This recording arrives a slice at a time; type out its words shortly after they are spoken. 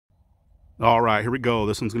All right, here we go.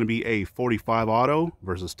 This one's going to be a 45 auto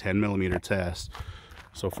versus 10 millimeter test.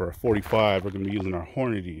 So for a 45, we're going to be using our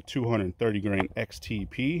Hornady 230 grain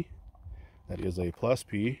XTP. That is a plus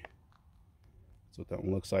P. That's what that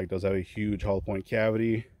one looks like. Does have a huge hollow point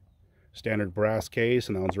cavity, standard brass case,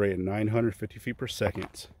 and that one's rated 950 feet per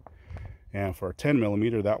second. And for a 10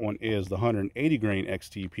 millimeter, that one is the 180 grain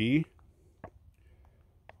XTP.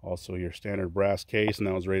 Also your standard brass case, and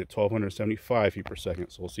that was rated 1275 feet per second.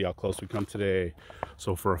 So we'll see how close we come today.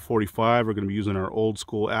 So for a 45, we're going to be using our old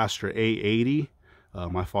school Astra A80.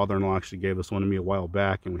 My father-in-law actually gave this one to me a while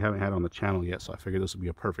back, and we haven't had it on the channel yet, so I figured this would be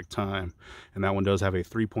a perfect time. And that one does have a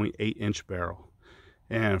 3.8 inch barrel.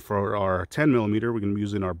 And for our 10 millimeter, we're going to be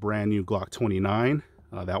using our brand new Glock 29.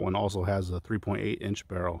 That one also has a 3.8 inch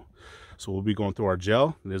barrel. So we'll be going through our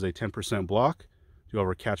gel. It is a 10% block. Do have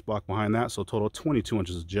our catch block behind that, so total 22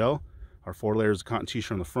 inches of gel. Our 4 layers of cotton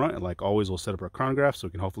t-shirt on the front, and like always, we'll set up our chronograph so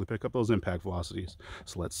we can hopefully pick up those impact velocities.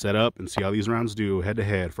 So let's set up and see how these rounds do head to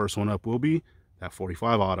head. First one up will be that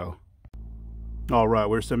 45 auto. All right,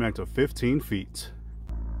 we're stepping back to 15 feet.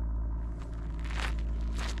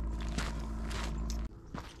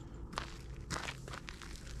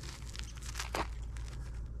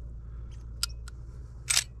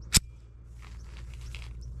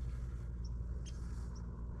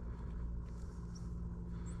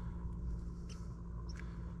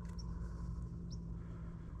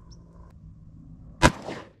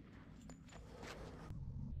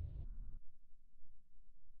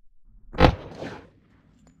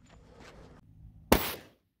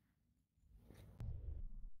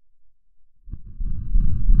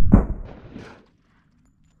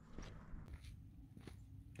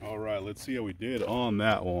 All right, let's see how we did on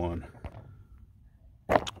that one.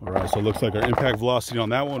 All right, so it looks like our impact velocity on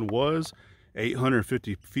that one was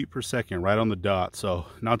 850 feet per second, right on the dot. So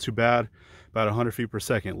not too bad, about 100 feet per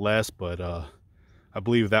second less, but I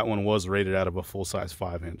believe that one was rated out of a full-size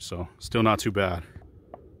 5-inch, so still not too bad.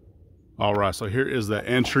 All right, so here is the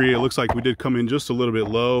entry. It looks like we did come in just a little bit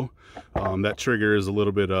low. That trigger is a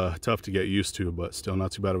little bit tough to get used to, but still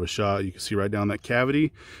not too bad of a shot. You can see right down that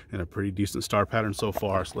cavity and a pretty decent star pattern so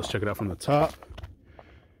far. So let's check it out from the top.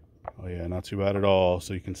 Oh yeah, not too bad at all.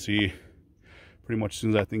 So you can see pretty much as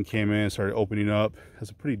soon as that thing came in, started opening up.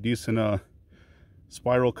 Has a pretty decent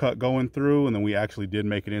spiral cut going through, and then we actually did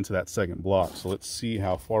make it into that second block. So let's see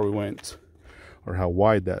how far we went, or how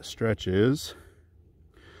wide that stretch is.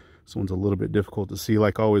 This one's a little bit difficult to see.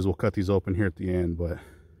 Like always, we'll cut these open here at the end, but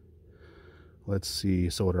let's see.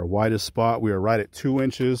 So at our widest spot, we are right at 2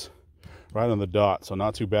 inches, right on the dot. So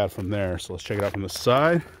not too bad from there. So let's check it out from the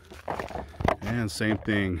side, and same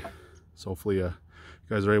thing. So hopefully you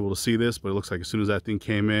guys are able to see this, but it looks like as soon as that thing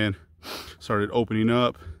came in, started opening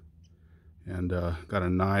up, and got a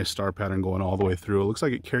nice star pattern going all the way through. It looks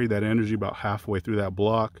like it carried that energy about halfway through that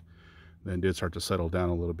block, then did start to settle down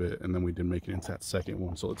a little bit, and then we did make it into that second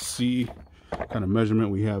one. So let's see what kind of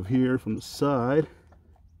measurement we have here from the side.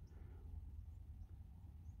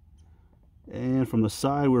 And from the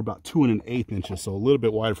side, we're about 2 1/8 inches, so a little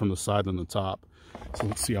bit wider from the side than the top. So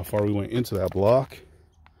let's see how far we went into that block.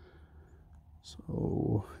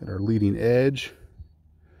 So at our leading edge,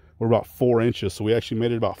 we're about 4 inches, so we actually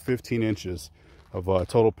made it about 15 inches of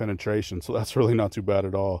total penetration. So that's really not too bad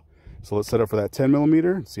at all. So let's set up for that 10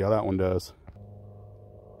 millimeter and see how that one does.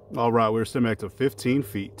 All right, we're stepping back to 15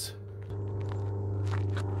 feet.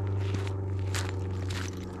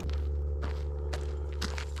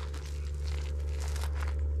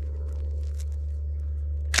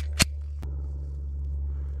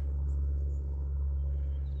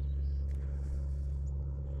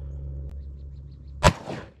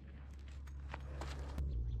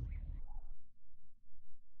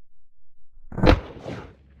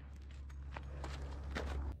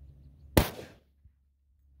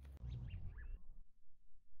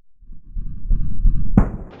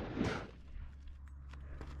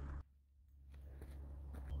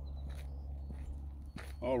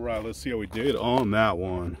 All right, let's see how we did on that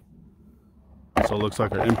one. So it looks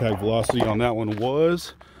like our impact velocity on that one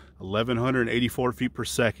was 1,184 feet per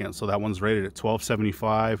second. So that one's rated at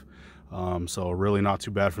 1275. So really not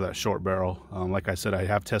too bad for that short barrel. Like I said, I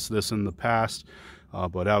have tested this in the past,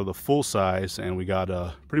 but out of the full size, and we got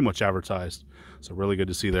pretty much advertised. So really good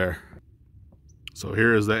to see there. So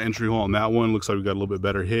here is that entry hole on that one. Looks like we got a little bit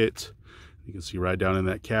better hit. You can see right down in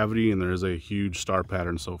that cavity, and there is a huge star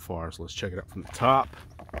pattern so far. So let's check it out from the top.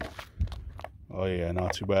 Oh yeah,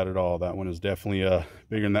 not too bad at all. That one is definitely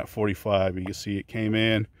bigger than that 45. You can see it came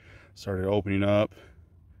in, started opening up,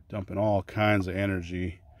 dumping all kinds of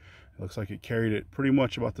energy. Looks like it carried it pretty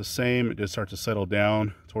much about the same. It did start to settle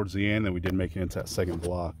down towards the end, and we did make it into that second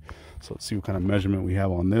block. So let's see what kind of measurement we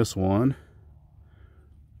have on this one.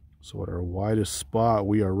 So at our widest spot,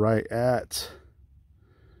 we are right at,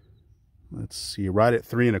 let's see, right at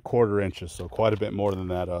 3 1/4 inches. So quite a bit more than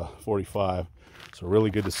that 45. So really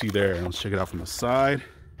good to see there. And let's check it out from the side.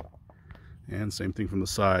 And same thing from the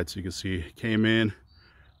side. So you can see it came in,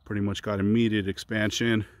 pretty much got immediate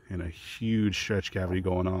expansion and a huge stretch cavity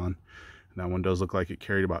going on. And that one does look like it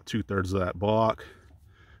carried about 2/3 of that block,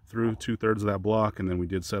 through 2/3 of that block, and then we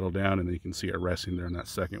did settle down, and then you can see it resting there in that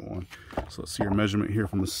second one. So let's see our measurement here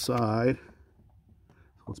from the side.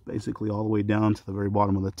 So it's basically all the way down to the very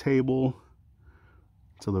bottom of the table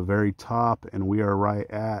to the very top, and we are right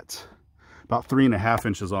at about 3 1/2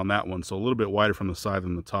 inches on that one. So a little bit wider from the side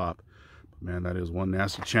than the top. But man, that is one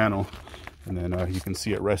nasty channel. And then you can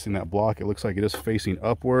see it resting that block. It looks like it is facing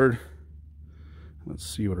upward. Let's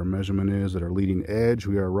see what our measurement is at our leading edge.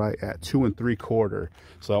 We are right at 2 3/4.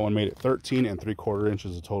 So that one made it 13 3/4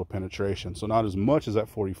 inches of total penetration. So not as much as that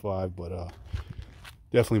 45, but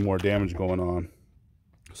definitely more damage going on.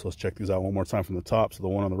 So let's check these out one more time from the top. So the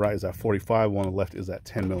one on the right is at 45, one on the left is at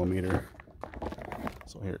 10 millimeter.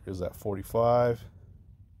 So here is that 45.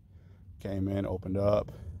 Came in, opened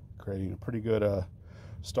up, creating a pretty good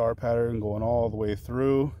star pattern going all the way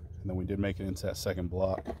through. And then we did make it into that second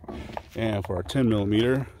block. And for our 10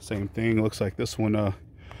 millimeter, same thing. Looks like this one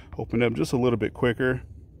opened up just a little bit quicker.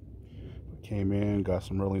 Came in, got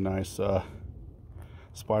some really nice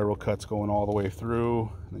spiral cuts going all the way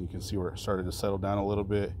through. And then you can see where it started to settle down a little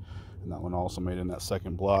bit. And that one also made it in that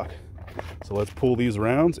second block. So let's pull these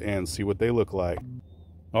rounds and see what they look like.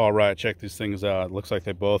 All right, check these things out. It looks like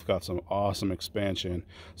they both got some awesome expansion.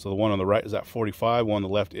 So the one on the right is at 45, one on the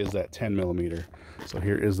left is at 10 millimeter. So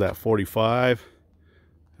here is that 45.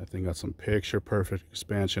 That thing got some picture perfect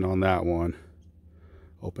expansion on that one.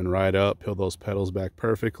 Open right up, peel those petals back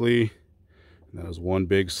perfectly. And that was one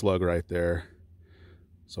big slug right there.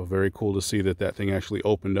 So very cool to see that that thing actually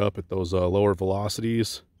opened up at those lower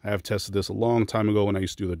velocities. I have tested this a long time ago when I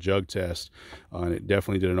used to do the jug test, and it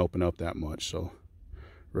definitely didn't open up that much. So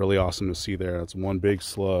really awesome to see there. That's one big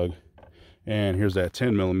slug. And here's that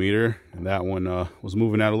 10 millimeter, and that one was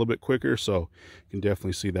moving out a little bit quicker, so you can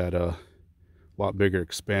definitely see that lot bigger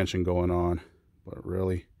expansion going on. But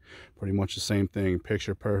really pretty much the same thing,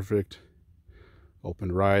 picture perfect,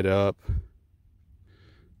 opened right up,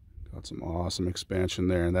 got some awesome expansion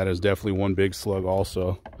there. And that is definitely one big slug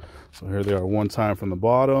also. So here they are one time from the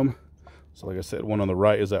bottom. So like I said, one on the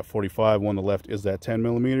right is at 45, one on the left is at 10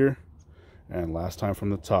 millimeter. And last time from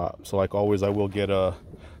the top. So like always, I will get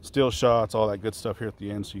still shots, all that good stuff here at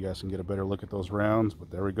the end, so you guys can get a better look at those rounds.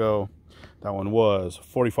 But there we go. That one was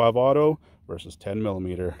 45 auto versus 10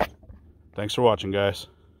 millimeter. Thanks for watching, guys.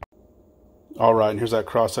 All right, and here's that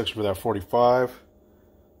cross section for that 45.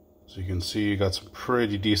 So you can see you got some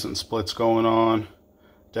pretty decent splits going on.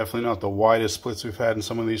 Definitely not the widest splits we've had in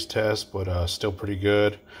some of these tests, but still pretty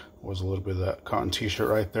good. Was a little bit of that cotton t-shirt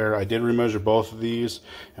right there. I did remeasure both of these,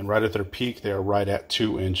 and right at their peak, they are right at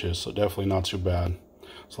 2 inches. So definitely not too bad.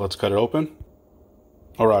 So let's cut it open.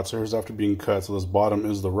 All right, so here's after being cut. So this bottom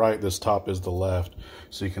is the right, this top is the left.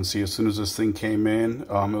 So you can see as soon as this thing came in, it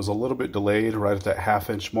was a little bit delayed right at that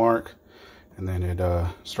 1/2 inch mark. And then it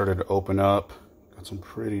started to open up. Got some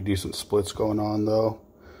pretty decent splits going on though.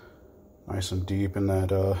 Nice and deep in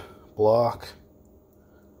that block.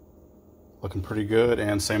 Looking pretty good.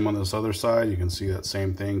 And same on this other side. You can see that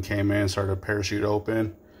same thing came in, started to parachute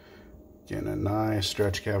open. Getting a nice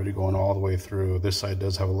stretch cavity going all the way through. This side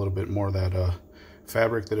does have a little bit more of that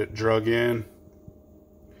fabric that it drug in.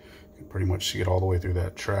 You can pretty much see it all the way through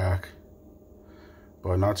that track.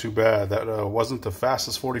 But not too bad. That wasn't the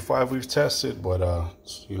fastest 45 we've tested, but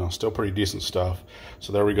you know, still pretty decent stuff.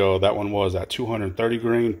 So there we go. That one was at 230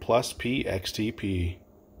 grain plus P XTP.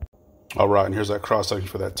 All right, and here's that cross section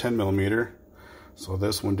for that 10 millimeter. So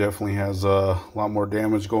this one definitely has a lot more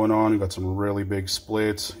damage going on. You got some really big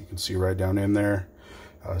splits. You can see right down in there.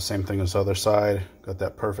 Same thing as the other side. Got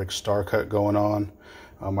that perfect star cut going on.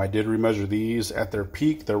 I did remeasure these at their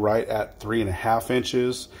peak. They're right at 3 1/2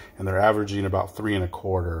 inches, and they're averaging about 3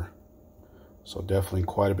 1/4. So definitely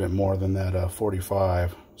quite a bit more than that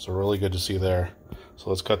 45. So really good to see there. So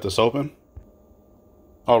let's cut this open.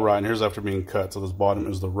 All right, and here's after being cut. So this bottom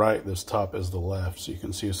is the right, this top is the left. So you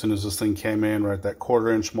can see as soon as this thing came in right at that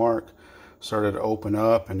 1/4 inch mark, started to open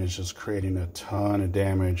up, and it's just creating a ton of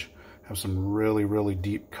damage. Have some really, really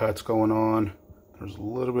deep cuts going on. There's a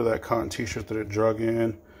little bit of that cotton t-shirt that it drug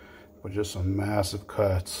in, but just some massive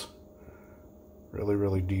cuts.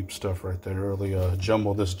 Really deep stuff right there. Really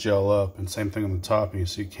jumbled this gel up. And same thing on the top. You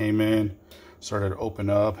see, came in, started to open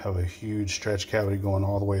up, have a huge stretch cavity going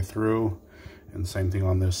all the way through. And same thing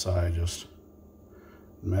on this side, just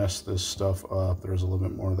messed this stuff up. There's a little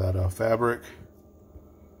bit more of that fabric.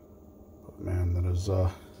 But man, that is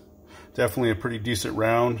definitely a pretty decent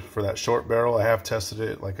round for that short barrel. I have tested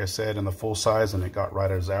it, like I said, in the full size, and it got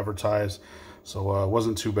right as advertised. So it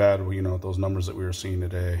wasn't too bad, you know, those numbers that we were seeing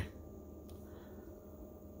today.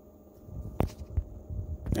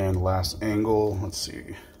 And last angle, let's see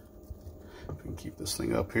if we can keep this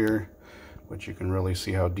thing up here, but you can really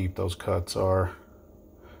see how deep those cuts are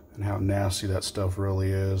and how nasty that stuff really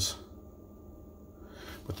is.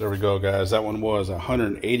 But there we go, guys. That one was a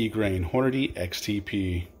 180 grain Hornady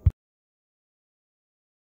XTP.